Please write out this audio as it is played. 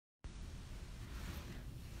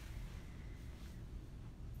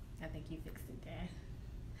think you fixed it, Dad.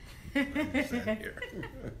 I sat here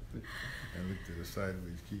and looked at a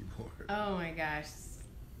sideways keyboard. Oh my gosh.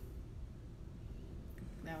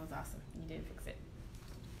 That was awesome. You did fix it.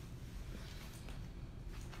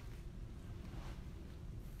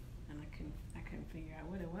 And I couldn't figure out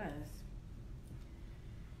what it was.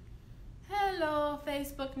 Hello,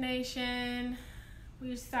 Facebook Nation.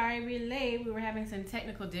 We're sorry we're late. We were having some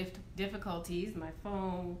technical difficulties. My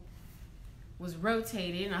phone was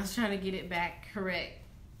rotated and I was trying to get it back correct.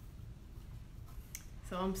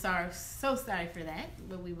 So I'm so sorry for that,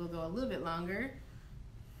 but we will go a little bit longer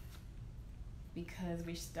because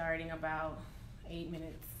we're starting about 8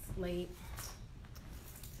 minutes late.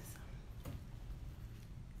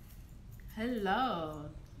 Hello,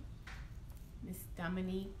 Miss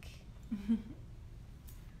Dominique.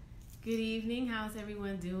 Good evening. How's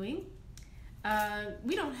everyone doing?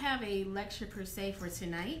 We don't have a lecture per se for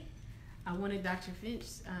tonight. I wanted Dr.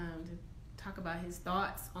 Finch to talk about his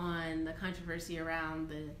thoughts on the controversy around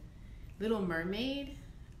the Little Mermaid.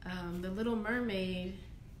 The Little Mermaid,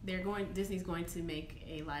 Disney's going to make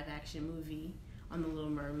a live action movie on the Little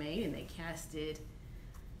Mermaid, and they casted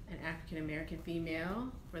an African American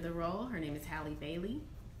female for the role. Her name is Halle Bailey,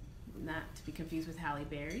 not to be confused with Halle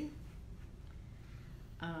Berry.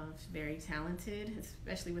 She's very talented,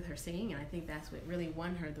 especially with her singing, and I think that's what really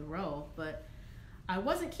won her the role. But I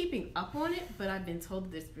wasn't keeping up on it, but I've been told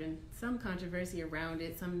that there's been some controversy around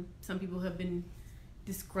it. Some people have been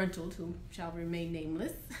disgruntled, who shall remain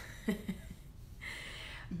nameless.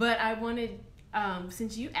 But I wanted,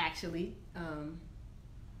 since you actually,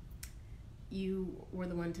 you were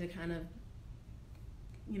the one to kind of,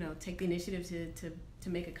 take the initiative to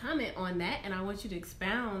make a comment on that, and I want you to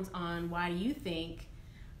expound on why you think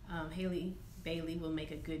Halle Bailey will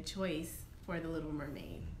make a good choice for the Little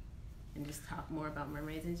Mermaid, and just talk more about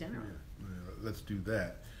mermaids in general. Yeah, let's do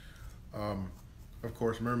that. Of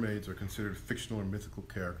course, mermaids are considered fictional or mythical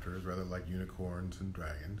characters, rather like unicorns and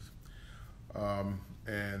dragons.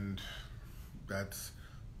 And that's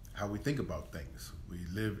how we think about things. We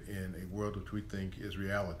live in a world which we think is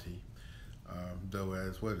reality. Though,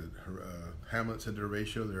 as Hamlet said to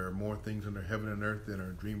Horatio, there are more things under heaven and earth than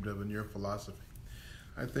are dreamed of in your philosophy.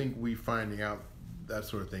 I think we're finding out that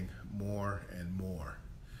sort of thing more and more.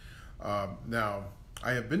 Now,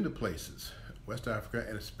 I have been to places, West Africa,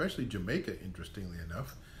 and especially Jamaica, interestingly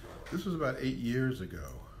enough. This was about 8 years ago,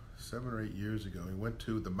 7 or 8 years ago. We went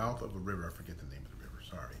to the mouth of a river. I forget the name of the river,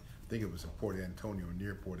 sorry. I think it was in Port Antonio,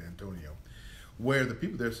 near Port Antonio, where the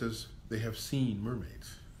people there says they have seen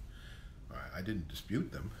mermaids. I didn't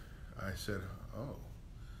dispute them. I said, oh.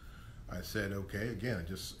 I said, okay, again,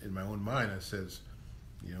 just in my own mind, I says,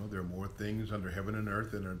 there are more things under heaven and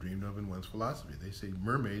earth than are dreamed of in one's philosophy. They say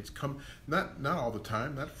mermaids come, not all the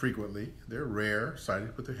time, not frequently. They're rare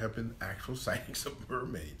sighted, but there have been actual sightings of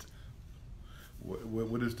mermaids.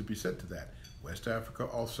 What is to be said to that? West Africa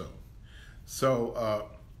also. So,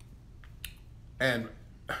 and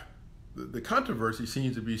the controversy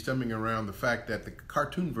seems to be stemming around the fact that the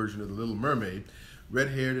cartoon version of the Little Mermaid,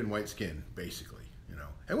 red-haired and white skin, basically.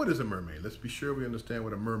 And what is a mermaid? Let's be sure we understand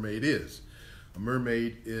what a mermaid is. A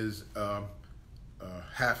mermaid is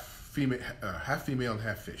half female and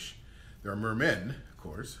half fish. There are mermen, of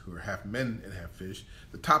course, who are half men and half fish.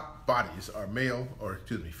 The top bodies are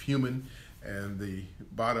human, and the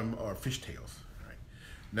bottom are fishtails. Right?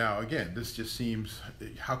 Now, again, this just seems,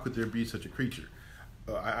 how could there be such a creature?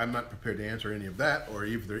 I'm not prepared to answer any of that, or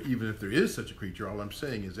even if there is such a creature. All I'm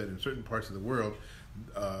saying is that in certain parts of the world,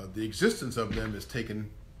 the existence of them is taken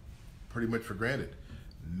pretty much for granted.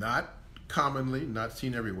 Not commonly, not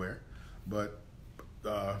seen everywhere, but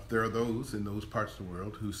there are those in those parts of the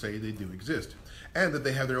world who say they do exist, and that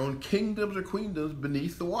they have their own kingdoms or queendoms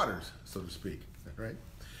beneath the waters, so to speak. Right?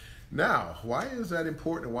 Now, why is that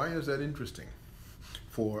important? Why is that interesting?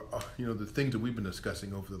 For the things that we've been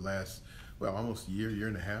discussing over the last, almost a year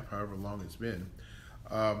and a half, however long it's been,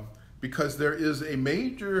 because there is a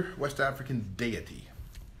major West African deity.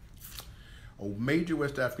 Who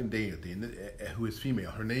is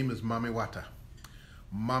female. Her name is Mami Wata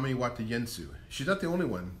Yensu. She's not the only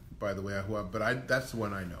one, by the way, but that's the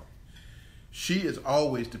one I know. She is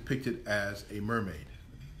always depicted as a mermaid.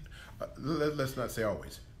 Let's not say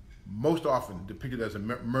always. Most often depicted as a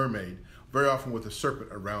mermaid, very often with a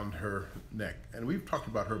serpent around her neck. And we've talked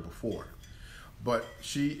about her before. But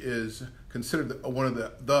she is considered one of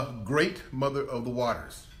the great mother of the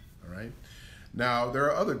waters. All right. Now, there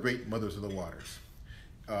are other great mothers of the waters.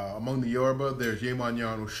 Among the Yoruba, there's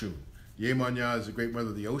Yemanya and Oshun. Yemanya is the great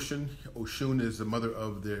mother of the ocean. Oshun is the mother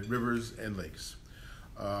of the rivers and lakes.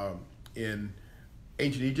 In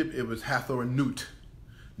ancient Egypt, it was Hathor and Nut.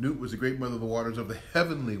 Nut was the great mother of the waters, of the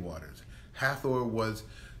heavenly waters. Hathor was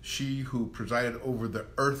she who presided over the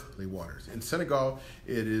earthly waters. In Senegal,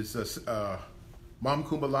 it is Mam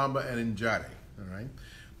Kumbalamba and Njade. All right,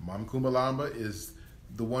 Mam Kumbalamba is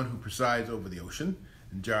the one who presides over the ocean,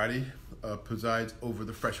 and Njade presides over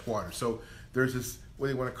the fresh water. So there's this, what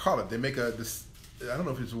do you want to call it? They make this. I don't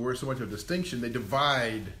know if it's a word so much of a distinction. They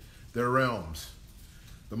divide their realms.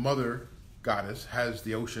 The mother goddess has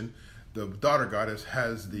the ocean. The daughter goddess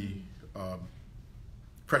has the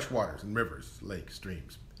fresh waters and rivers, lakes,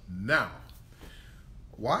 streams. Now,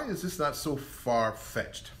 why is this not so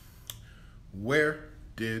far-fetched? Where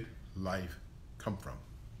did life come from?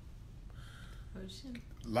 Ocean.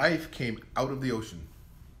 Life came out of the ocean.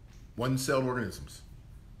 One-celled organisms.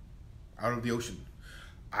 Out of the ocean.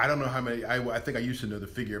 I don't know how many, I think I used to know the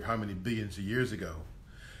figure of how many billions of years ago.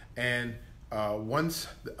 And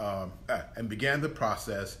and began the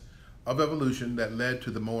process of evolution that led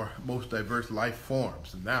to the most diverse life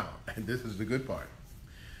forms. And now, and this is the good part,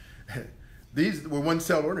 these were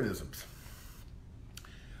one-celled organisms.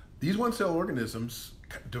 These one-celled organisms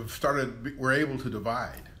were able to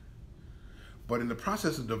divide. But in the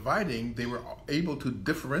process of dividing, they were able to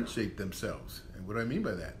differentiate themselves. And what do I mean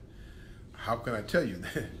by that? How can I tell you?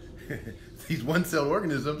 These one-celled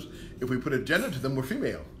organisms, if we put a gender to them, were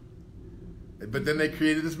female. But then they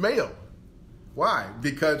created this male. Why?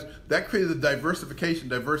 Because that created the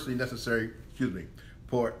diversity necessary,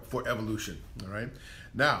 for evolution. All right.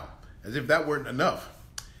 Now, as if that weren't enough,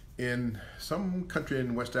 in some country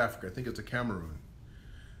in West Africa, I think it's Cameroon,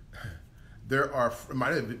 it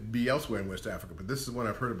might be elsewhere in West Africa, but this is one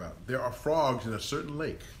I've heard about. There are frogs in a certain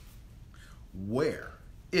lake where,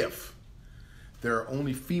 if there are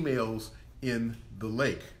only females in the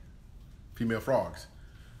lake, female frogs,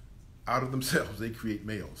 out of themselves, they create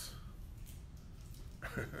males.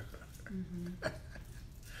 Mm-hmm.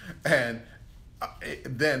 And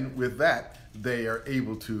then with that, they are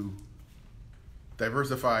able to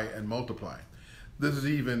diversify and multiply. This is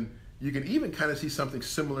you can even kind of see something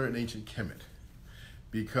similar in ancient Kemet,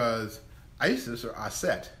 because Isis, or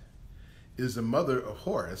Aset, is the mother of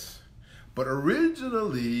Horus, but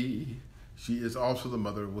originally she is also the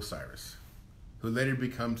mother of Osiris, who later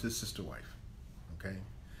becomes his sister wife. Okay?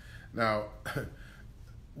 Now,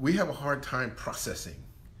 we have a hard time processing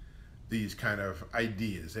these kind of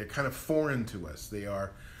ideas. They're kind of foreign to us. They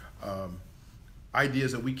are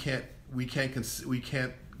ideas that we can't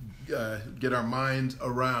get our minds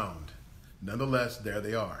around. Nonetheless, there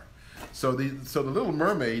they are. So the Little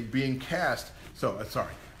Mermaid being cast.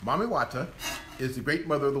 Mami Wata is the great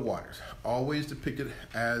mother of the waters, always depicted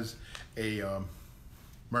as a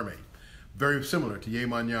mermaid, very similar to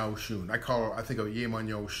Yemanya Oshun. I think of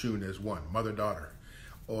Yemanya Oshun as one, mother-daughter,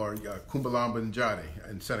 or Kumbalamba Njade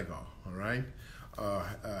in Senegal, all right?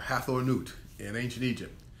 Hathor Nut in ancient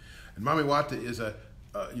Egypt. And Mami Wata is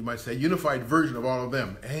you might say, unified version of all of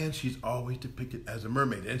them, and she's always depicted as a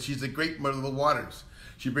mermaid, and she's the great mother of the waters.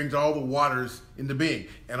 She brings all the waters into being,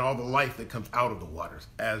 and all the life that comes out of the waters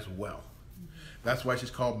as well. That's why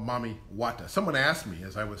she's called Mami Wata. Someone asked me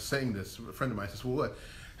as I was saying this, a friend of mine says, well, what?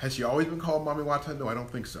 Has she always been called Mami Wata? No, I don't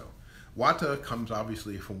think so. Wata comes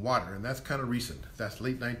obviously from water, and that's kind of recent. That's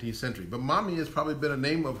late 19th century. But Mami has probably been a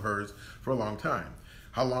name of hers for a long time.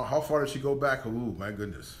 How far does she go back? Ooh, my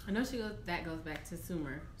goodness. I know that goes back to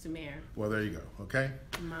Sumer. Well, there you go. Okay.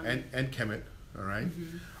 Mami. And Kemet. All right.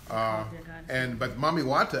 Mm-hmm. But Mami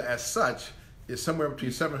Wata, as such, is somewhere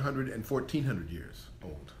between 700 and 1400 years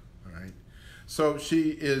old. All right. So she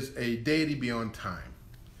is a deity beyond time,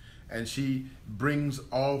 and she brings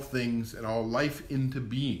all things and all life into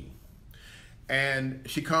being. And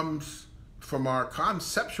she comes from our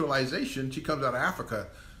conceptualization. She comes out of Africa.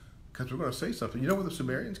 Because we're going to say something. You know where the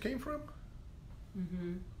Sumerians came from?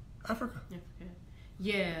 Mm-hmm. Africa.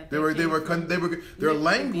 Yeah. Their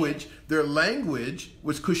language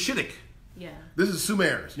was Cushitic. Yeah. This is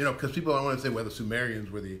Sumers. Because people don't want to say, well, the Sumerians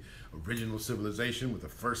were the original civilization, with the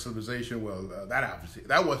first civilization. Well,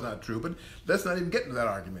 that was not true. But let's not even get into that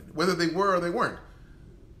argument. Whether they were or they weren't,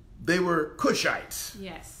 they were Cushites.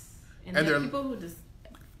 Yes. And the people who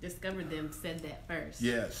discovered them said that first.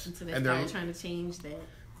 Yes. And so they started trying to change that.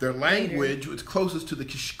 Their language was closest to the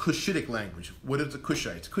Cushitic language. What is the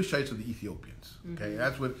Cushites? Cushites are the Ethiopians. Okay,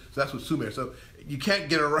 mm-hmm. That's what Sumer. So you can't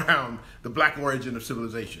get around the black origin of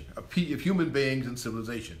civilization, of human beings and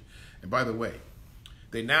civilization. And by the way,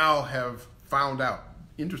 they now have found out,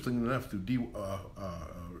 interestingly enough, through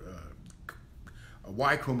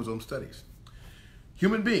Y chromosome studies,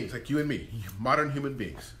 human beings like you and me, modern human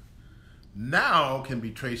beings, now can be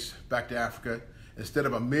traced back to Africa. Instead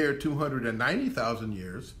of a mere 290,000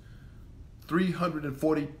 years,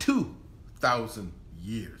 342,000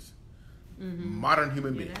 years. Modern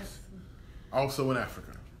human beings. Also in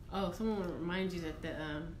Africa. Oh, someone will remind you that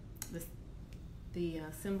the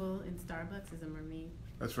symbol in Starbucks is a mermaid.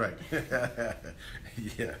 That's right.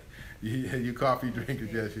 Yeah. You coffee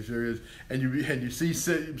drinkers, yes, it sure is. And you see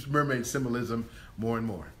mermaid symbolism more and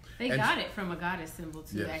more. They got it from a goddess symbol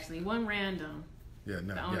too, actually. It wasn't random. Yeah,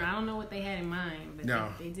 no. I don't know what they had in mind, but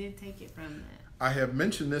they did take it from that. I have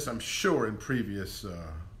mentioned this, I'm sure, in previous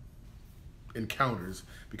encounters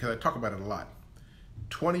because I talk about it a lot.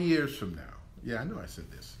 20 years from now, I know I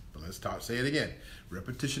said this, but let's say it again.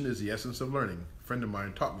 Repetition is the essence of learning. A friend of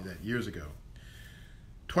mine taught me that years ago.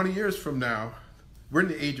 20 years from now, we're in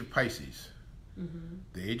the age of Pisces.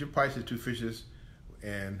 The age of Pisces, two fishes,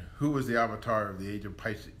 and who was the avatar of the age of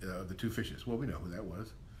Pisces, the two fishes? Well, we know who that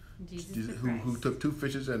was. Jesus who took two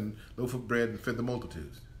fishes and a loaf of bread and fed the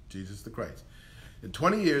multitudes. Jesus the Christ. In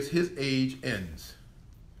 20 years, his age ends.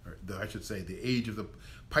 I should say the age of the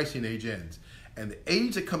Piscean age ends. And the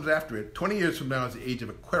age that comes after it, 20 years from now, is the age of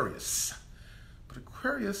Aquarius. But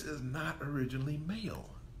Aquarius is not originally male.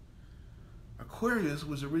 Aquarius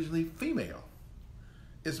was originally female.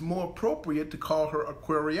 It's more appropriate to call her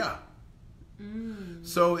Aquaria.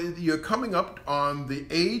 So you're coming up on the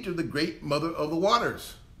age of the great mother of the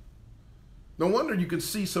waters. No wonder you can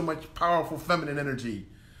see so much powerful feminine energy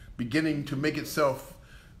beginning to make itself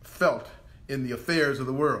felt in the affairs of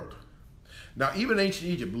the world. Now, even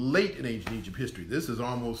ancient Egypt, late in ancient Egypt history, this is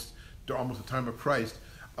almost the time of Christ,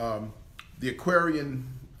 the Aquarian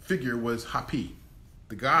figure was Hapi,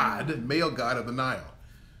 the god, male god of the Nile,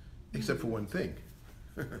 except for one thing.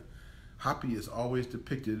 Hapi is always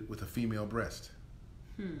depicted with a female breast.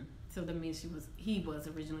 So that means he was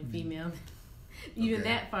originally female. Even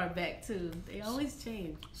that far back too. They always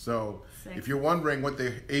change. So if you're wondering what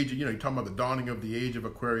the age, you're talking about the dawning of the age of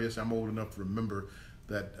Aquarius. I'm old enough to remember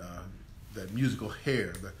that that musical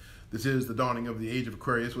Hair. This is the dawning of the age of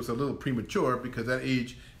Aquarius. Was a little premature because that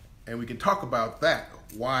age, and we can talk about that.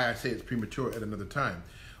 Why I say it's premature at another time,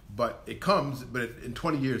 but it comes. But in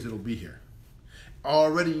 20 years it'll be here.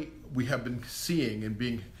 Already we have been seeing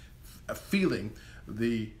and feeling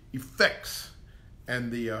the effects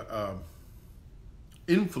and the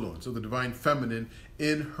influence of the divine feminine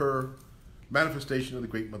in her manifestation of the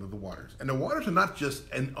great mother of the waters. And the waters are not just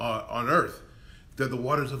on earth, they're the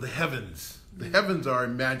waters of the heavens. The heavens are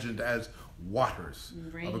imagined as waters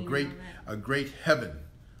of a great heaven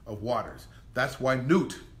of waters. That's why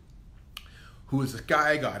Nut, who is a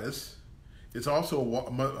sky goddess, is also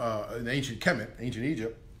an ancient Kemet, ancient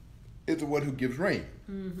Egypt, is the one who gives rain.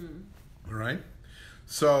 All right?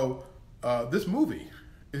 So this movie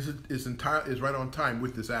is right on time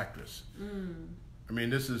with this actress. I mean,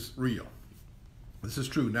 this is real. This is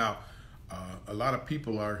true. Now, a lot of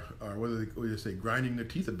people are what do they say, grinding their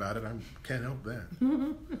teeth about it. I can't help that.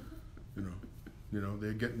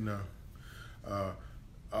 They're getting.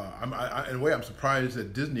 In a way, I'm surprised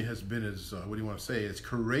that Disney has been as as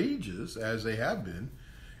courageous as they have been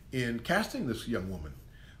in casting this young woman.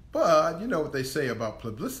 But you know what they say about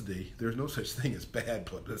publicity? There's no such thing as bad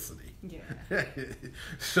publicity. Yeah.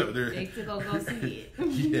 So they still go see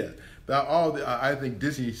it. Yeah. I think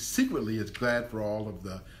Disney secretly is glad for all of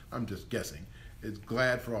the. I'm just guessing. It's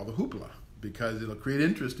glad for all the hoopla because it'll create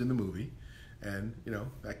interest in the movie, and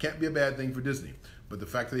that can't be a bad thing for Disney. But the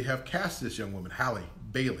fact that they have cast this young woman, Halle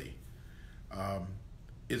Bailey,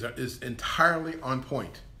 is entirely on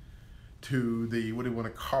point to the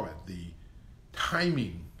the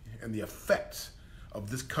timing and the effects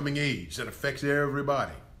of this coming age that affects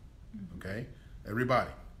everybody. Okay?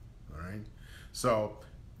 Everybody. All right? So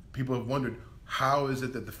people have wondered, how is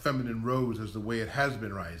it that the feminine rose as the way it has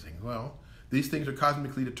been rising? Well, these things are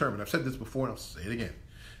cosmically determined. I've said this before and I'll say it again.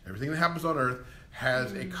 Everything that happens on Earth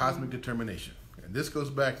has a cosmic determination. And this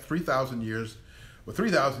goes back 3,000 years. Well,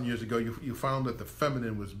 3,000 years ago, you found that the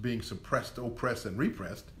feminine was being suppressed, oppressed, and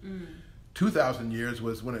repressed. 2,000 years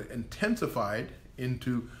was when it intensified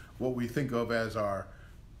into what we think of as our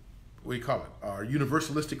our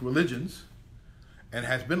universalistic religions, and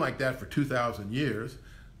has been like that for 2,000 years.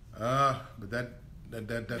 But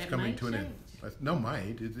that's coming to an end. No,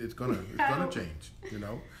 might. It's gonna change.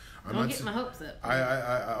 Don't get my hopes up.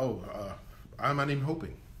 I'm not even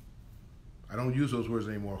hoping. I don't use those words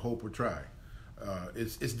anymore. Hope or try.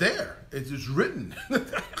 It's there. It's just written.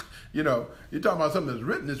 You're talking about something that's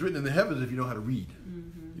written. It's written in the heavens if you know how to read.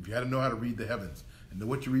 If you had to know how to read the heavens and know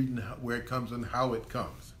what you read and where it comes and how it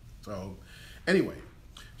comes. So, anyway,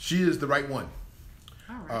 she is the right one.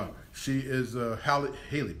 All right. She is Halle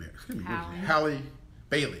Bailey.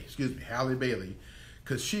 Halle Bailey,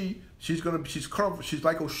 because she's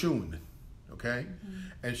like Oshun. okay?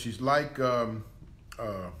 And she's like, what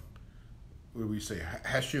do we say,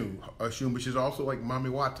 Hashum, which is also like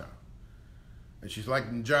Mamiwata. And she's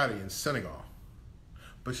like Njari in Senegal.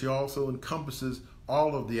 But she also encompasses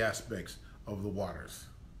all of the aspects of the waters.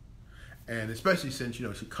 And especially since,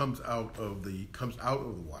 she comes out of the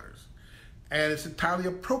waters. And it's entirely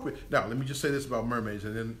appropriate. Now, let me just say this about mermaids,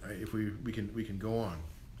 and then if we can go on.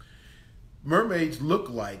 Mermaids look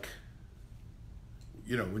like,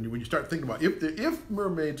 when you start thinking about if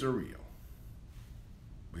mermaids are real,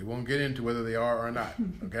 we won't get into whether they are or not,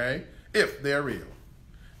 okay? If they're real,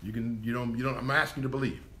 I'm not asking you to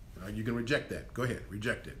believe. You can reject that. Go ahead,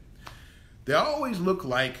 reject it. They always look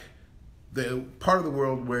like the part of the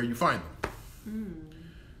world where you find them.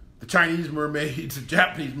 The Chinese mermaids, the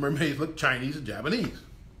Japanese mermaids look Chinese and Japanese.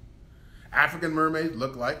 African mermaids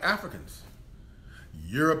look like Africans.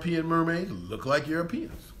 European mermaids look like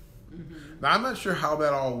Europeans. Now, I'm not sure how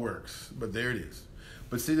that all works, but there it is.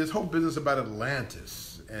 But see, this whole business about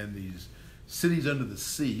Atlantis and these cities under the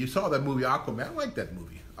sea, you saw that movie Aquaman. I like that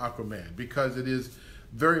movie, Aquaman, because it was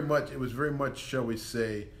very much, shall we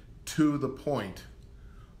say, to the point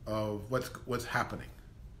of what's happening,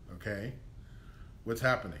 okay? What's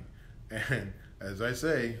happening. And as I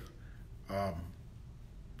say,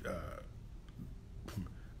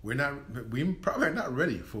 we probably are not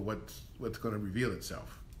ready for what's going to reveal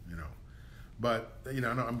itself, But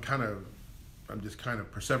I'm just kind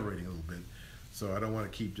of perseverating a little bit, so I don't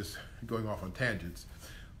want to keep just going off on tangents.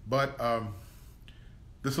 But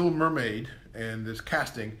this little mermaid and this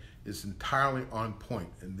casting is entirely on point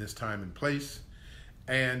in this time and place,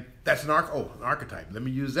 and that's an archetype. Let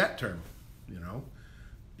me use that term.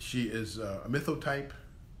 She is a mythotype,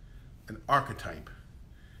 an archetype,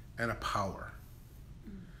 and a power.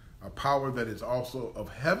 A power that is also of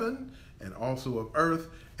heaven and also of earth,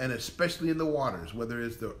 and especially in the waters, whether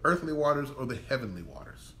it's the earthly waters or the heavenly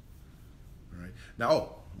waters. All right.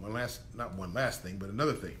 Now, not one last thing, but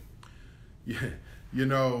another thing.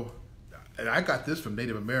 And I got this from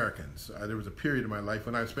Native Americans. There was a period in my life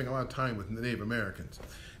when I was spending a lot of time with the Native Americans,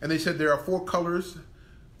 and they said there are four colors.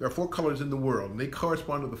 There are four colors in the world, and they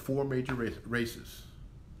correspond to the four major races,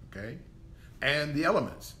 okay, and the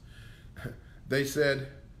elements. They said,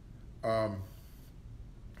 let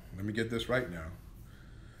me get this right now.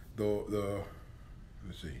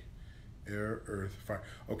 Let's see, air, earth, fire.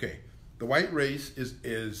 Okay, the white race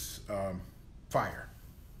is fire.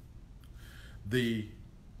 The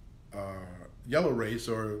yellow race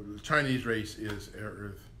or the Chinese race is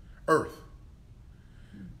earth.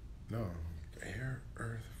 No, air,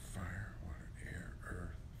 earth, fire, water, air,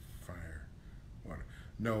 earth, fire, water.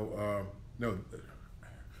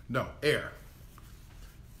 No, air.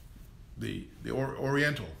 The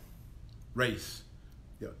Oriental race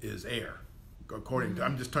is air, according to,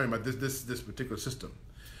 I'm just talking about this particular system.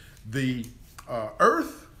 The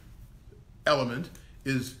earth element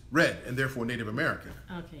is red and therefore Native American.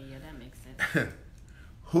 Okay, yeah, that makes sense.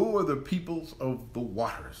 Who are the peoples of the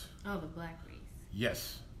waters? Oh, the black race.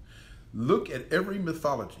 Yes. Look at every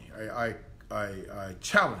mythology. I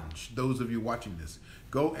challenge those of you watching this.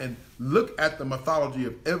 Go and look at the mythology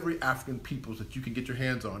of every African peoples that you can get your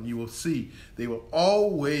hands on. You will see they will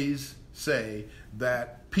always say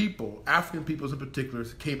that African peoples in particular,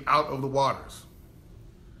 came out of the waters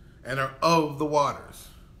and are of the waters.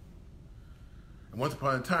 And once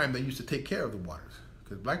upon a time, they used to take care of the waters,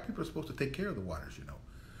 because black people are supposed to take care of the waters, I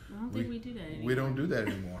don't think we do that anymore. We don't do that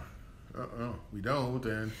anymore. We don't,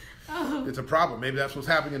 and it's a problem. Maybe that's what's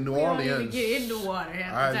happening in New Orleans. Don't even get in the water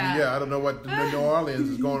half the time. Yeah, I don't know what New Orleans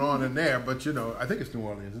is going on in there, but I think it's New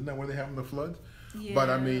Orleans. Isn't that where they're having the floods? Yeah, but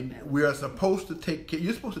I mean, we are supposed to take care.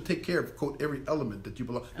 You're supposed to take care of, quote, every element that you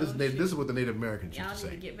belong. This is what the Native Americans used to say.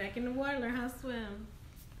 Y'all need to get back in the water, learn how to swim.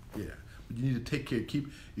 Yeah, but you need to take care.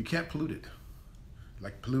 You can't pollute it,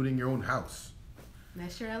 like polluting your own house.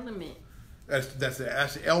 That's your element. That's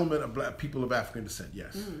the element of black people of African descent.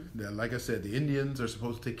 Yes, Now, like I said, the Indians are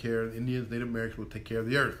supposed to take care. Native Americans will take care of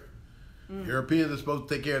the earth. Europeans are supposed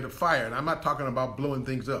to take care of the fire, and I'm not talking about blowing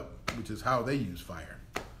things up, which is how they use fire.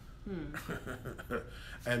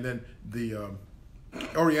 And then the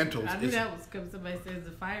Orientals. I knew that was because somebody says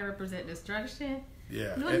the fire represent destruction.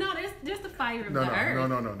 Yeah. No, there's the fire of the earth.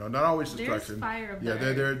 No, not always destruction. There's fire of the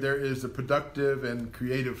earth. There is a productive and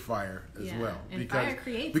creative fire as well. And fire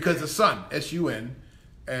creates because the sun, S-U-N,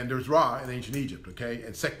 and there's Ra in ancient Egypt, okay,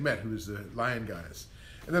 and Sekhmet, who is the lion goddess,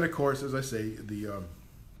 and then of course, as I say, the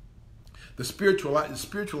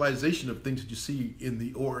spiritualization of things that you see in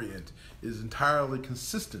the Orient is entirely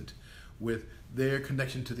consistent with their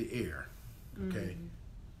connection to the air, okay.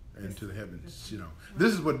 into the heavens. You know,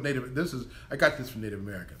 this is what I got this from Native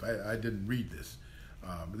Americans. I didn't read this.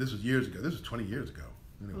 But this was years ago. This was 20 years ago.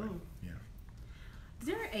 Anyway, yeah. Is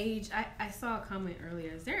there an age? I saw a comment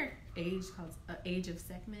earlier. Is there an age called age of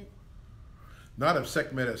Sekhmet? Not of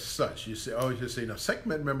Sekhmet as such. You just say, no,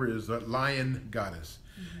 Sekhmet, remember, is a lion goddess.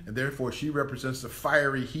 And therefore she represents the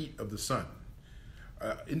fiery heat of the sun.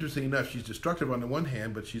 Interesting enough, she's destructive on the one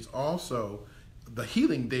hand, but she's also the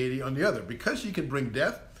healing deity on the other. Because she can bring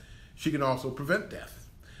death, she can also prevent death.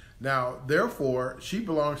 Now, therefore, she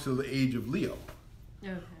belongs to the age of Leo.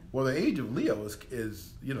 Okay. Well, the age of Leo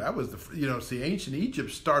is that was see, ancient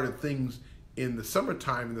Egypt started things in the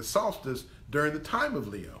summertime, in the solstice, during the time of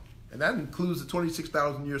Leo. And that includes the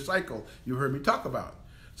 26,000 year cycle you heard me talk about.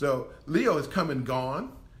 So Leo has come and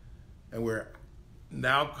gone, and we're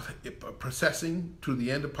now processing to the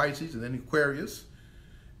end of Pisces and then Aquarius.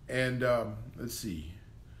 And let's see,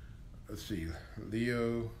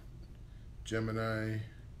 Leo, Gemini,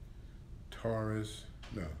 Taurus,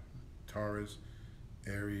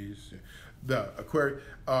 Aries, the Aquarius.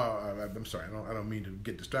 I'm sorry, I don't mean to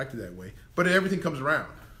get distracted that way, but everything comes around.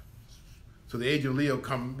 So the age of Leo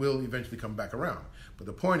will eventually come back around. But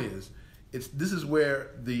the point is, this is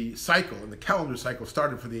where the cycle and the calendar cycle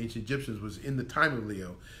started for the ancient Egyptians, was in the time of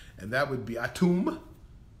Leo, and that would be Atum,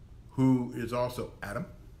 who is also Adam,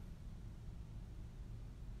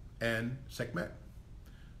 and Sekhmet,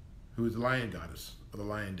 who is the lion goddess or the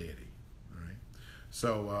lion deity. All right.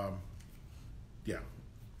 So yeah,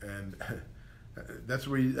 and that's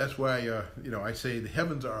why I say the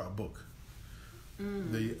heavens are a book.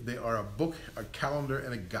 They are a book, a calendar,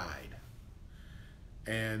 and a guide.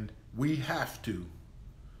 And we have to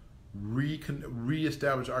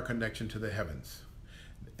reestablish our connection to the heavens.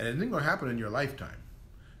 And it ain't going to happen in your lifetime.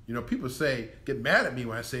 You know, people get mad at me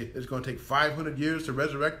when I say it's going to take 500 years to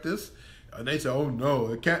resurrect this. And they say, oh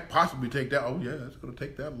no, it can't possibly take that. Oh yeah, it's going to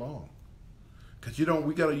take that long. Because you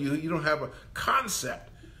don't have a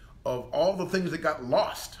concept of all the things that got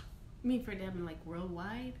lost. You mean for them, like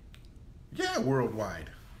worldwide? Yeah, worldwide.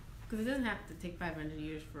 Because it doesn't have to take 500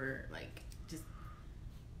 years for like just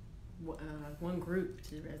one group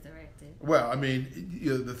to resurrect it. Well, I mean,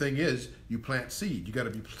 the thing is, you plant seed. You got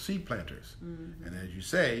to be seed planters. And as you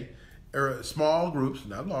say, small groups,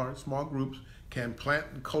 not large, small groups can plant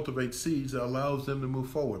and cultivate seeds that allows them to move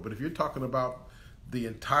forward. But if you're talking about the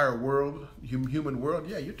entire world, human world,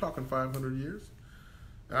 yeah, you're talking 500 years.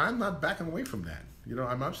 And I'm not backing away from that. You know,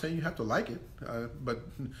 I'm not saying you have to like it, but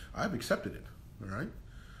I've accepted it. All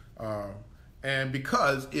right. And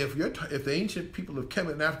because if the ancient people of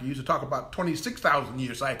Kemet and Africa used to talk about 26,000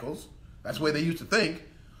 year cycles, that's the way they used to think.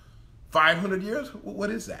 500 years,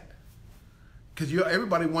 what is that? Because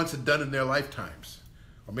everybody wants it done in their lifetimes,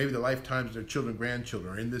 or maybe the lifetimes of their children,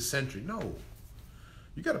 grandchildren, or in this century. No,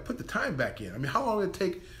 you got to put the time back in. I mean, how long did it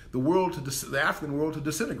take the African world to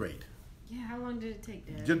disintegrate? Yeah, how long did it take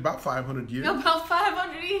that? Just about 500 years. About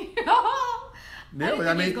 500 years. No,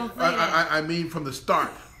 I mean from the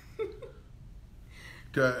start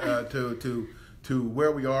to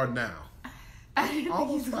where we are now.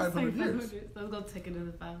 Almost 500 years. So I was gonna take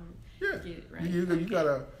another 500. Yeah, Get it right. you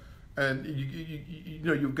gotta, and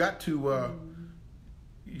you've got to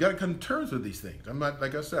you gotta come to terms with these things. I'm not,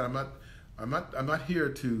 like I said, I'm not here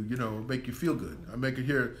to make you feel good. I'm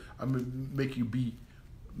gonna make you be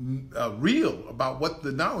real about what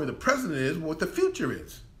not only the present is, but what the future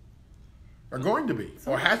is, or going to be,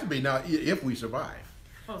 or has to be now if we survive.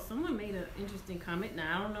 Oh, someone made an interesting comment.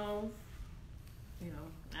 Now I don't know,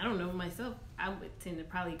 I don't know myself. I would tend to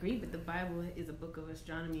probably agree, but the Bible is a book of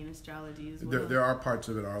astronomy and astrology as well. There are parts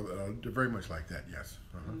of it are very much like that. Yes.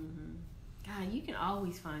 God, you can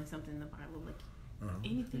always find something in the Bible, like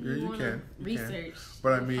anything you want to research.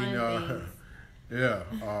 But I mean,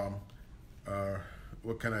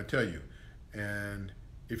 what can I tell you? And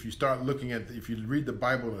if you start looking if you read the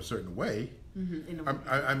Bible in a certain way,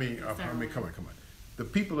 I mean, come on. The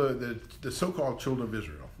people, the so-called children of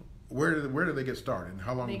Israel, where did they get started, and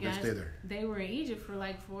how long did they stay there? They were in Egypt for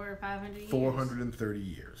like 400 or 500 years. 430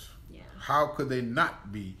 years. Yeah. How could they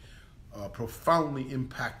not be profoundly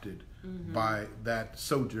impacted by that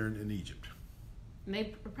sojourn in Egypt? And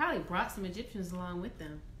they probably brought some Egyptians along with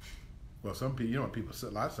them. Well, some people, people say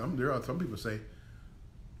some people say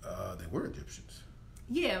they were Egyptians.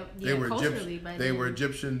 Yeah, they were culturally. They were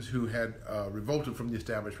Egyptians who had revolted from the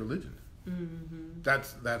established religion.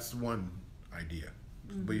 That's one idea.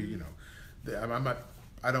 But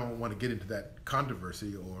I don't want to get into that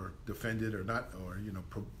controversy or defend it or not, or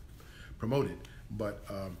promote it. But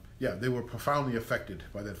they were profoundly affected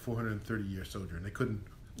by that 430-year sojourn. They couldn't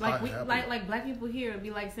like black people here would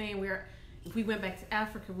be like saying we're if we went back to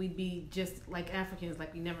Africa, we'd be just like Africans,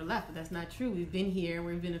 like we never left. But that's not true. We've been here.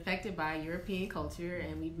 We've been affected by European culture,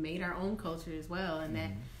 and we've made our own culture as well. And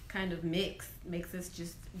that kind of makes us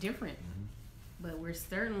just different. But we're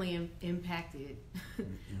certainly impacted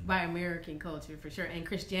by American culture for sure. And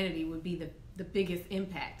Christianity would be the biggest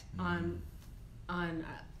impact on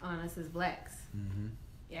us as blacks.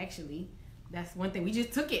 Actually, that's one thing. We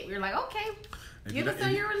just took it. We were like, okay, give us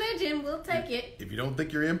your religion. We'll take it. If you don't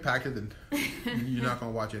think you're impacted, then you're not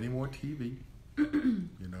going to watch any more TV. You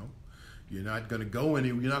know, you're not going to go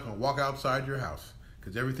anywhere. You're not going to walk outside your house,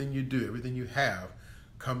 because everything you do, everything you have,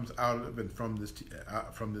 comes out of and from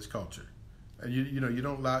this culture. And you know, you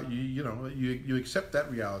don't allow you accept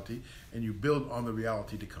that reality, and you build on the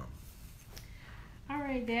reality to come. All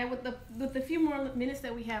right, Dad. With the few more minutes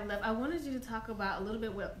that we have left, I wanted you to talk about a little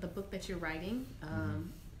bit what the book that you're writing.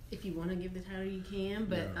 If you want to give the title, you can.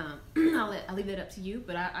 But I'll leave that up to you.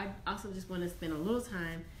 But I also just want to spend a little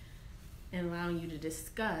time and allowing you to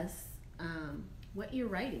discuss what you're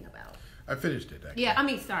writing about. I finished it, actually. Yeah, I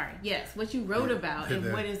mean, sorry. Yes, what you wrote about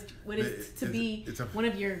and what is one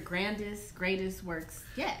of your greatest works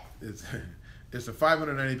yet. It's a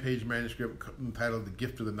 590-page manuscript entitled "The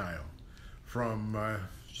Gift of the Nile." From, I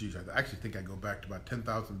actually think I go back to about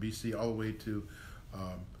 10,000 BC all the way to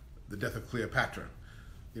the death of Cleopatra.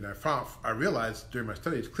 You know, I realized during my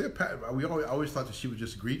studies, Cleopatra, we always thought that she was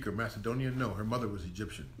just Greek or Macedonian. No, her mother was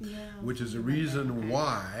Egyptian, which is the reason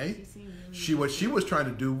why what she was trying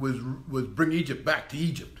to do was bring Egypt back to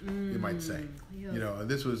Egypt, you might say. You know,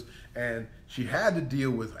 and she had to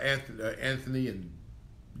deal with Anthony and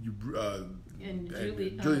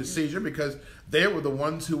Julius Caesar, because they were the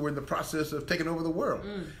ones who were in the process of taking over the world,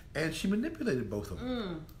 and she manipulated both of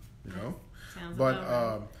them. You know,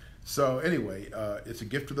 but so anyway, it's a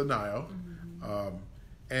gift of the Nile,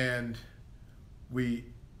 and we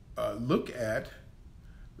look at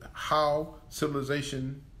how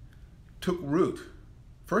civilization took root.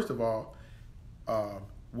 First of all,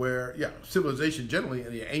 civilization generally,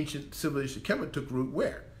 and the ancient civilization Kemet took root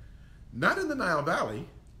where? Not in the Nile Valley,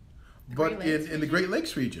 but in the Great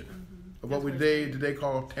Lakes region, of what we today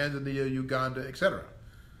call Tanzania, Uganda, etc.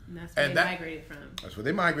 And that's where they migrated from. That's where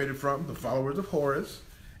they migrated from, the followers of Horus.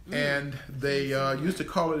 And they used to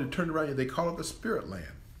call it, they call it the Spirit Land.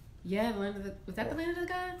 Yeah, was that the land of the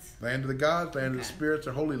gods? Land of the gods, land of the spirits,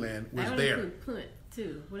 or Holy Land was there. Punt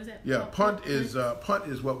too. What is that? Yeah, Punt is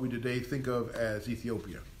what we today think of as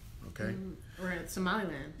Ethiopia. Okay. Or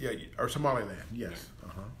Somaliland. Yeah, or Somaliland. Yes.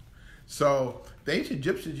 Yeah. So the ancient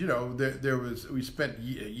Egyptians, you know, we spent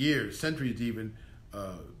years, centuries even,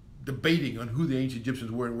 debating on who the ancient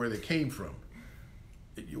Egyptians were and where they came from.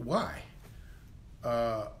 Why?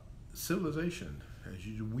 Civilization, as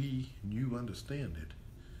you understand it,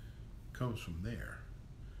 comes from there.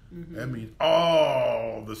 That means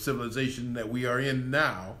all the civilization that we are in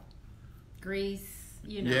now. Greece,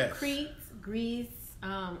 Crete, Greece,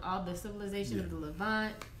 all the civilization of the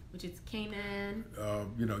Levant, which is Canaan.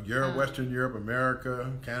 Europe, Western Europe,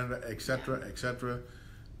 America, Canada, etc., etc.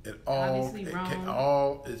 It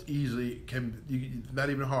all is easily not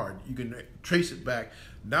even hard. You can trace it back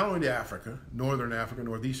not only to Africa, northern Africa,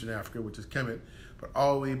 northeastern Africa, which is Kemet, but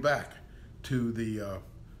all the way back to the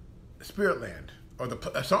Spirit Land,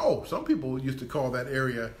 or some people used to call that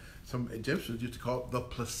area. Some Egyptians used to call it the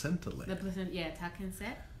Placenta Land. The Placenta, yeah,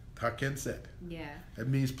 Takenset. Takenset. Yeah. It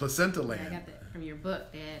means Placenta Land. I got that from your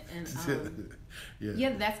book, Dad.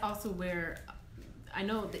 And that's also where I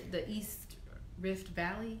know the East Rift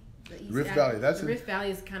Valley. Rift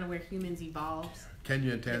Valley is kind of where humans evolved.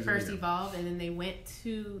 Kenya and Tanzania. They first evolved, and then they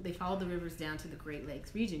followed the rivers down to the Great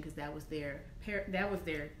Lakes region, because that was their, it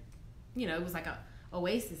was like a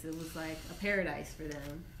oasis. It was like a paradise for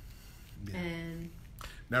them. Yeah. And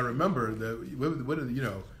now remember, what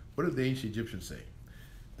did the ancient Egyptians say?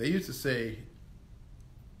 They used to say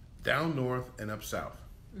down north and up south.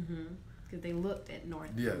 Because they looked at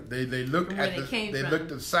north. Yeah, they looked at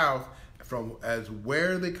looked at south as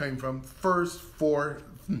where they came from.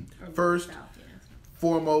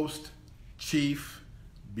 Foremost, chief,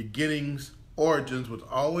 beginnings, origins was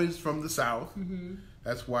always from the south.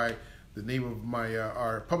 That's why the name of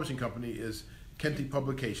our publishing company is Kenti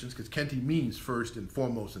Publications, because Kenti means first and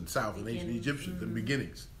foremost in south in ancient Egyptians and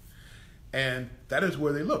beginnings, and that is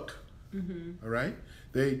where they looked. All right,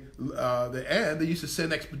 they used to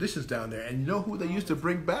send expeditions down there, and you know who they used to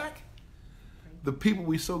bring back? The people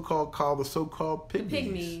we call the so-called pygmies. The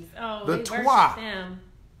pygmies. Oh, the they Twa. Them.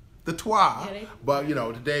 The Twa. Yeah, but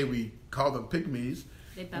today we call them pygmies.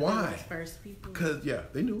 They thought Why? they were the first people. Because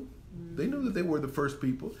they knew. They knew that they were the first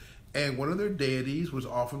people, and one of their deities was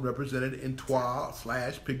often represented in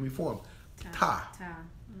Twa/pygmy form. Ta.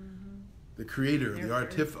 The creator, the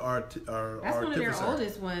That's one of their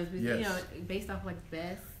oldest ones, but, yes. you know, based off like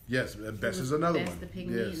Bess. Yes, Bess is another Bess one. the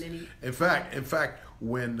pygmy, yes. and then in fact,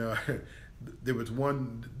 when there was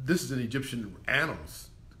one, this is in Egyptian annals.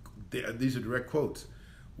 These are direct quotes.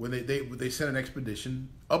 When they sent an expedition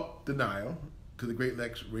up the Nile to the Great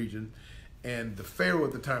Lakes region, and the pharaoh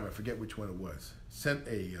at the time, I forget which one it was, sent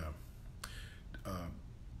a,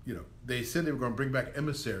 they said they were going to bring back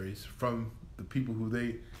emissaries from the people who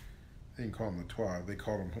they didn't call them the Twa, they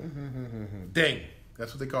called them Deng.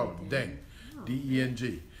 That's what they called them, Deng,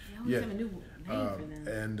 D-E-N-G. They always have a new name for them.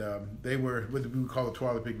 And they were what we would call the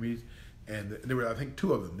Twa, the Pygmies, and there were, I think,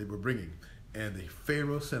 2 of them they were bringing. And the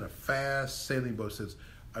pharaoh sent a fast sailing boat, says,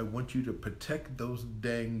 I want you to protect those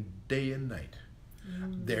Deng day and night.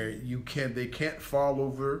 They can't fall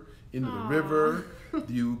over into the river.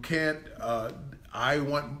 You can't. I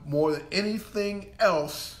want more than anything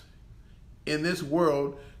else in this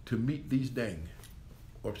world to meet these Deng,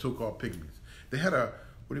 or so-called pygmies. They had what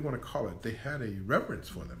do you want to call it? They had a reverence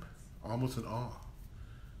for them, almost an awe,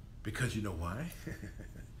 because you know why?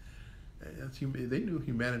 They knew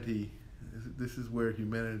humanity. This is where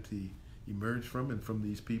humanity emerged from, and from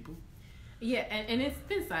these people. Yeah, and it's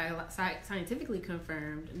been scientifically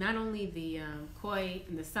confirmed. Not only the Khoi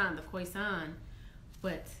and the Khoisan,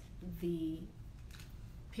 but the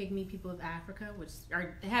pygmy people of Africa, which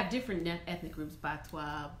have different ethnic groups,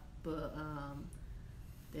 Batwa, but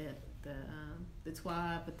the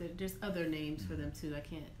Twa, but there's other names for them too. I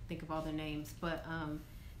can't think of all their names, but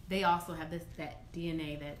they also have that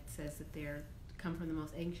DNA that says that they're come from the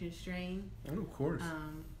most ancient strain. Oh, of course.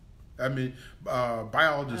 I mean,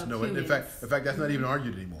 biologists know it. In fact, that's not even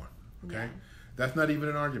argued anymore. Okay, yeah. That's not even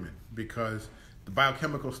an argument, because the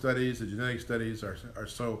biochemical studies, the genetic studies are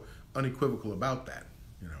so unequivocal about that.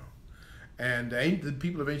 You know, and the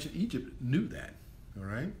people of ancient Egypt knew that. All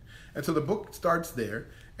right, and so the book starts there,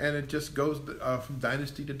 and it just goes from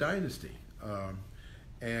dynasty to dynasty, one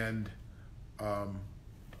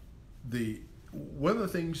of the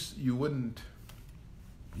things you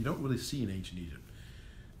don't really see in ancient Egypt.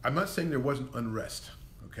 I'm not saying there wasn't unrest,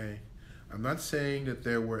 okay? I'm not saying that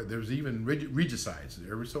there was even regicides.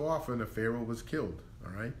 Every so often a pharaoh was killed, all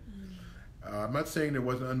right? I'm not saying there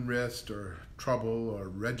wasn't unrest or trouble or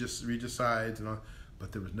regicides and all,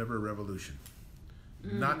 but there was never a revolution.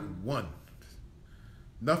 Not one.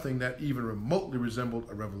 Nothing that even remotely resembled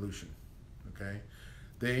a revolution, okay?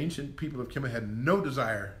 The ancient people of Kemet had no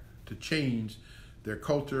desire to change their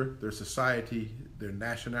culture, their society, their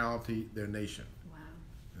nationality, their nation.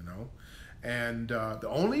 You know, and the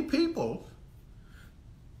only people,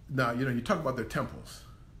 now, you know, you talk about their temples.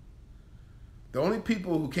 The only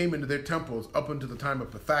people who came into their temples up until the time of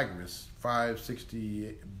Pythagoras,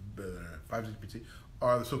 560 BC,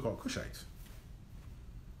 are the so-called Kushites.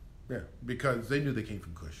 Yeah, because they knew they came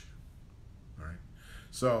from Kush. All right,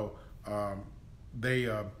 so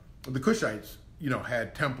the Kushites, you know,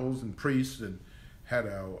 had temples and priests and had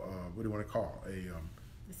what do you want to call a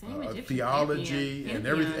theology pantheon. And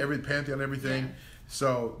every pantheon, everything. Yeah.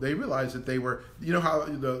 So they realized that they were, you know how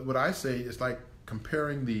what I say is like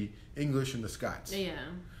comparing the English and the Scots. Yeah.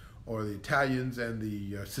 Or the Italians and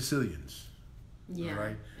the Sicilians. Yeah.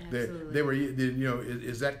 Right. Absolutely. They were, you know,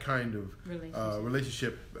 is that kind of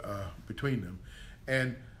relationship between them,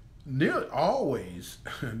 and nearly always,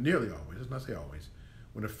 let's not say always,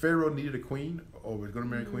 when a pharaoh needed a queen or was going to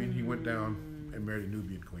marry a queen, he went down and married a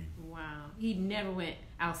Nubian queen. Wow. He never went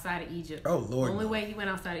outside of Egypt. Oh, Lord. The only way he went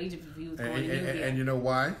outside of Egypt was if he was going to Nubia. And you know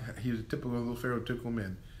why? He was a typical of those pharaoh-typical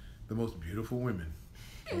men. The most beautiful women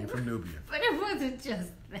came from Nubia. But it wasn't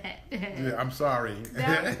just that. Yeah, I'm sorry.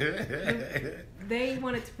 They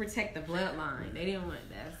wanted to protect the bloodline. They didn't want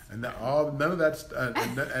that. And none of that,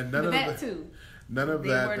 and none of that too. None of they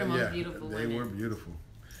that. Were the most beautiful they women. were beautiful.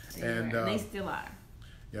 And they still are.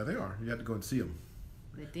 Yeah, they are. You have to go and see them.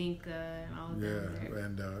 The Dinka and all of them. Yeah,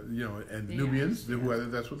 and you know, and they Nubians, whether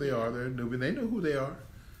that's what they are. They're Nubian. They know who they are.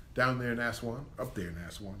 Down there in Aswan, up there in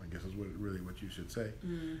Aswan, I guess is really what you should say.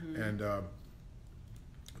 Mm-hmm. And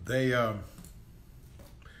they,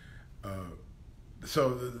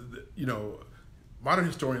 you know, modern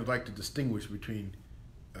historians like to distinguish between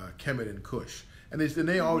Kemet and Kush. And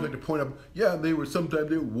they always like to point out, sometimes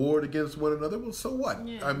they warred against one another. Well, so what?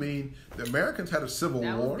 Yeah. I mean, the Americans had a civil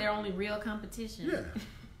war. That was their only real competition. Yeah.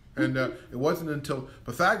 And it wasn't until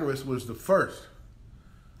Pythagoras was the first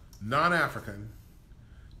non-African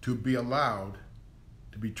to be allowed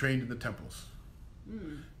to be trained in the temples.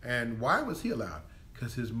 Mm. And why was he allowed?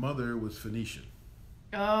 Because his mother was Phoenician.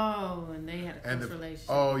 Oh, and they had a close relationship.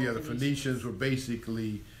 Oh, yeah, the Phoenicians were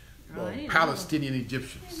basically Palestinian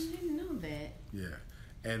Egyptians. I didn't know that. Yeah.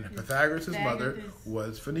 And Pythagoras' mother Pythagoras.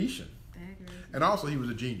 was Phoenician. Pythagoras. And also he was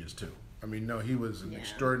a genius too. I mean, no, he was an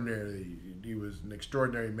extraordinary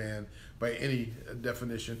man by any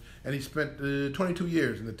definition. And he spent 22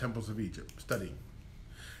 years in the temples of Egypt studying.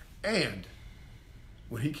 And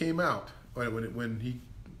when he came out, when he,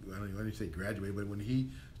 I don't even say graduated, but when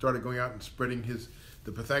he started going out and spreading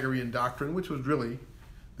the Pythagorean doctrine, which was really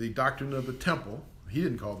the doctrine of the temple. He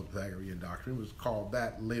didn't call it the Pythagorean doctrine. It was called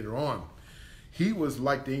that later on. He was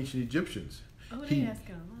like the ancient Egyptians. Oh,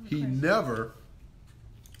 he never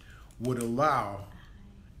would allow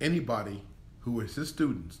anybody who was his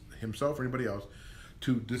students, himself or anybody else,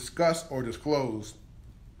 to discuss or disclose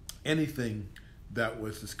anything that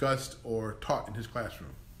was discussed or taught in his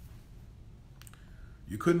classroom.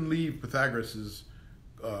 You couldn't leave Pythagoras'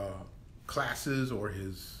 classes or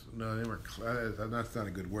his, no, they weren't classes, that's not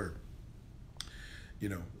a good word. You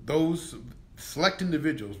know, those select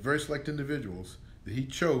individuals, very select individuals that he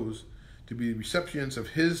chose to be recipients of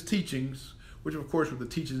his teachings, which of course were the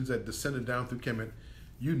teachings that descended down through Kemet,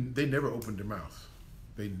 they never opened their mouth.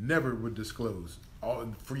 They never would disclose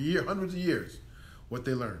for hundreds of years what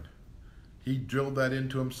they learned. He drilled that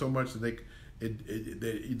into them so much that they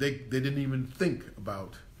didn't even think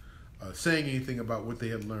about saying anything about what they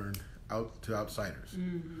had learned out to outsiders.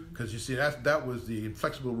 Because you see, that was the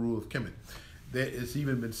inflexible rule of Kemet. It's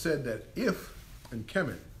even been said that if in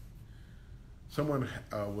Kemet someone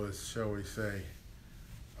was, shall we say,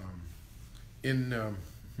 it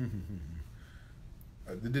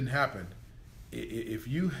didn't happen. If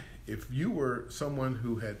you were someone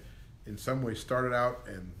who had in some way started out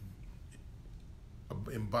and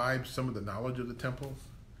imbibed some of the knowledge of the temples,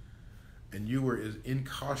 and you were as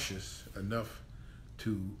incautious enough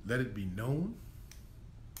to let it be known,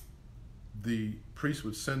 the priest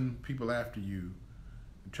would send people after you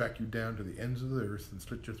and track you down to the ends of the earth and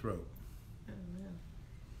slit your throat. Oh,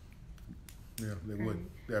 no. Yeah, they would.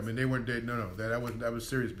 I mean, they weren't dead. No, that was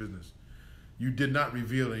serious business. You did not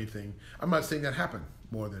reveal anything. I'm not saying that happened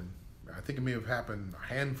more than, I think it may have happened a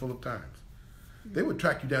handful of times. They would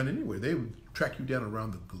track you down anywhere. They would track you down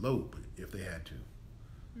around the globe if they had to,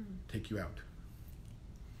 take you out.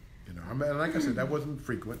 You know, I mean, like I said, that wasn't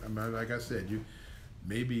frequent. I mean, like I said,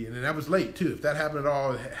 and that was late too. If that happened at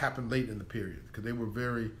all, it happened late in the period because they were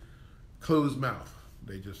very closed mouth.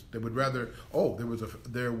 They would rather. Oh, there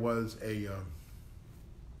was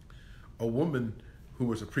a woman who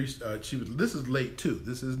was a priest. This is late too.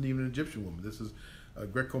 This isn't even an Egyptian woman. This is a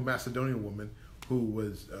Greco-Macedonian woman who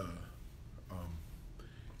was.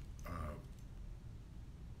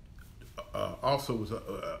 Also was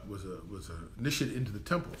a initiate into the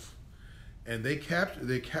temples, and they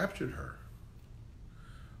captured her,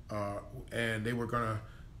 and they were going to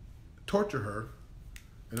torture her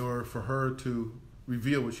in order for her to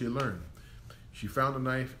reveal what she had learned. She found a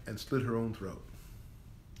knife and slit her own throat.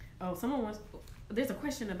 Oh, there's a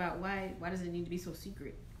question about why does it need to be so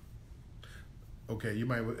secret? Okay,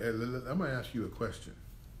 I might ask you a question.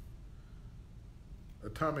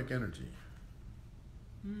 Atomic energy.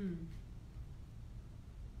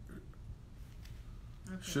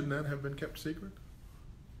 Okay. Shouldn't that have been kept secret?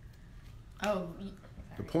 Oh.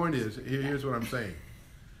 The point is, here's what I'm saying.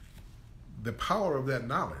 The power of that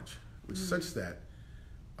knowledge was such that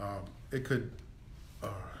it could, I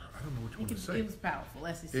don't know which one to say. It was powerful,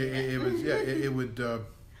 let's just say that. It would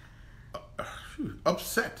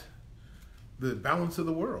upset the balance of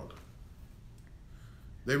the world.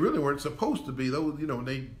 They really weren't supposed to be, those, when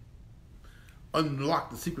they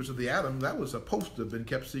unlocked the secrets of the atom, that was supposed to have been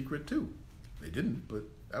kept secret too. They didn't, but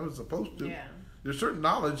that was supposed to. Yeah. There's certain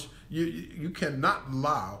knowledge you cannot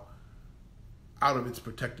allow out of its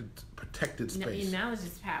protected space. Knowledge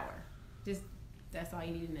is power. That's all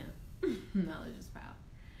you need to know. Knowledge is power,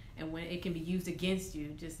 and when it can be used against you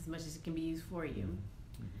just as much as it can be used for you.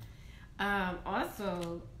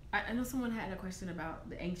 Also, I know someone had a question about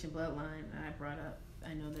the ancient bloodline that I brought up.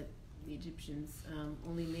 I know that the Egyptians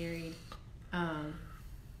only married.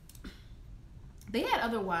 They had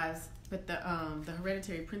other wives, but the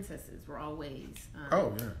hereditary princesses were always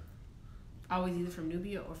always either from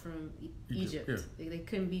Nubia or from Egypt. Yeah. They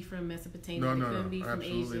couldn't be from Mesopotamia. They couldn't be from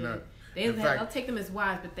Asia. Not. They'll take them as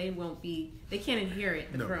wives, but they won't be. They can't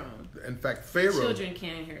inherit the throne. In fact, children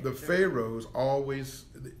can't inherit the pharaohs always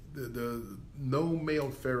no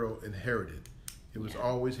male pharaoh inherited. It was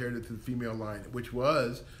always inherited through the female line, which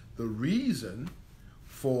was the reason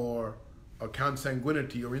for a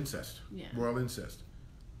consanguinity or incest, royal incest.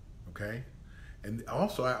 Okay, and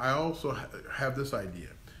also I also have this idea.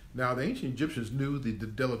 Now the ancient Egyptians knew the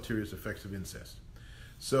deleterious effects of incest,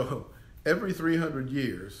 so every 300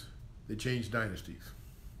 years they changed dynasties,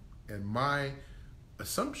 And my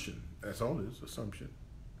assumption, that's all it is, assumption,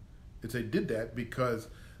 is they did that because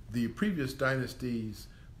the previous dynasty's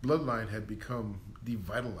bloodline had become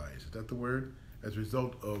devitalized. Is that the word? As a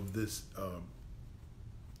result of this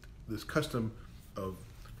this custom of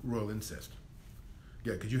royal incest.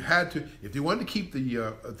 Yeah, because you had to, if you wanted to keep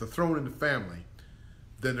the throne in the family,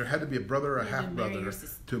 then there had to be a brother or a half brother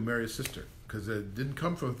to marry a sister, because it didn't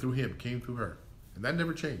come through him, it came through her, and that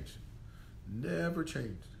never changed. Never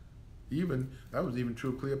changed. Even that was even true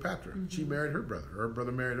of Cleopatra. Mm-hmm. She married her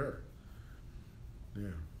brother married her. Yeah.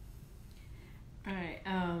 All right.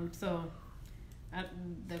 So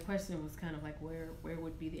the question was kind of like where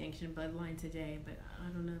would be the ancient bloodline today, but I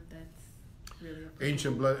don't know if that's really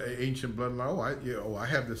ancient bloodline. I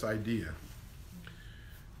have this idea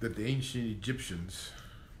that the ancient Egyptians,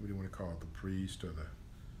 what do you want to call it, the priest or the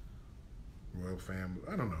royal family?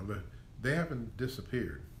 I don't know. They haven't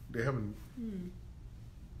disappeared. They haven't.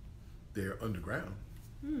 They're underground.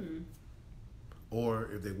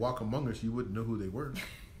 Or if they walk among us, you wouldn't know who they were.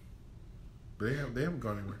 But they haven't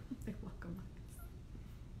gone anywhere. They walk among us.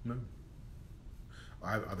 No.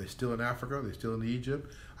 Are they still in Africa? Are they still in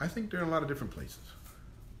Egypt? I think they're in a lot of different places.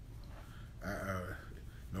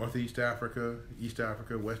 Northeast Africa, East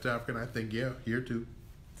Africa, West Africa, and I think, yeah, here too.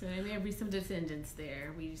 So there may be some descendants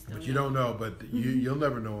there. We just don't But you don't know, but you'll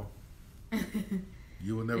never know.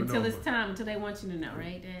 You will never know. Until they want you to know,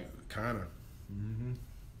 right, Dad? Kind of. Mm-hmm.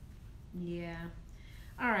 Yeah.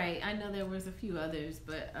 All right. I know there was a few others,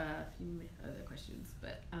 but a few other questions,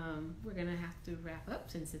 but we're gonna have to wrap up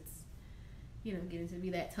since it's getting to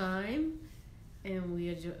be that time, and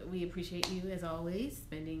we appreciate you as always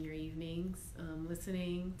spending your evenings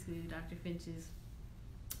listening to Dr. Finch's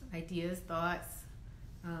ideas, thoughts,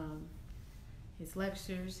 his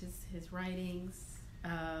lectures, his writings.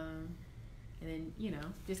 And then,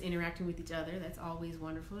 just interacting with each other. That's always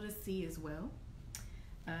wonderful to see as well.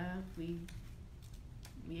 We're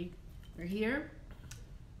here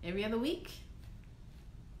every other week,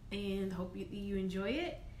 and hope you enjoy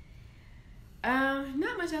it.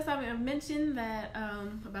 Not much else. I've mentioned that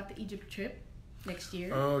about the Egypt trip next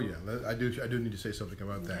year. Oh yeah, I do need to say something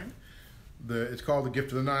about that. It's called the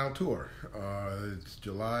Gift of the Nile Tour. It's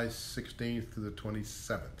July 16th to the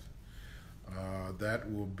 27th.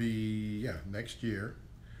 That will be next year.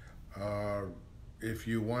 If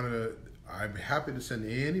you want to, I'm happy to send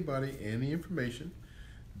anybody any information.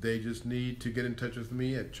 They just need to get in touch with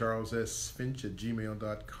me at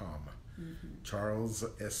charlessfinch@gmail.com.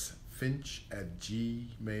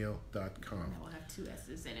 charlessfinch@gmail.com. We'll have 2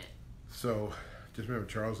 S's in it. So just remember,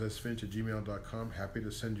 charlessfinch@gmail.com. Happy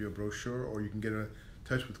to send you a brochure, or you can get in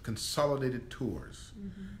touch with Consolidated Tours.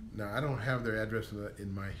 Now, I don't have their address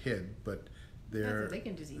in my head, but they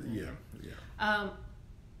can just email you. Yeah.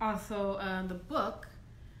 Also, the book,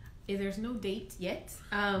 there's no date yet.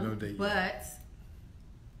 No date but yet.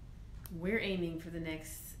 We're aiming for the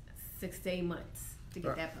next 6 to 8 months to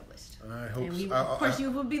get that published. I hope. And of course,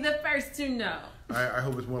 you will be the first to know. I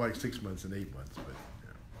hope it's more like 6 months than 8 months, but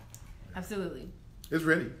yeah. Absolutely. It's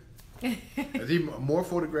ready. There's even more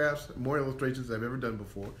photographs, more illustrations than I've ever done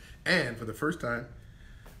before, and for the first time,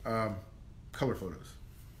 color photos.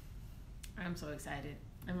 I'm so excited.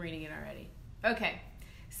 I'm reading it already. Okay,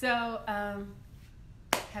 so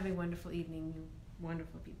have a wonderful evening, you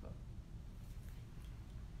wonderful people.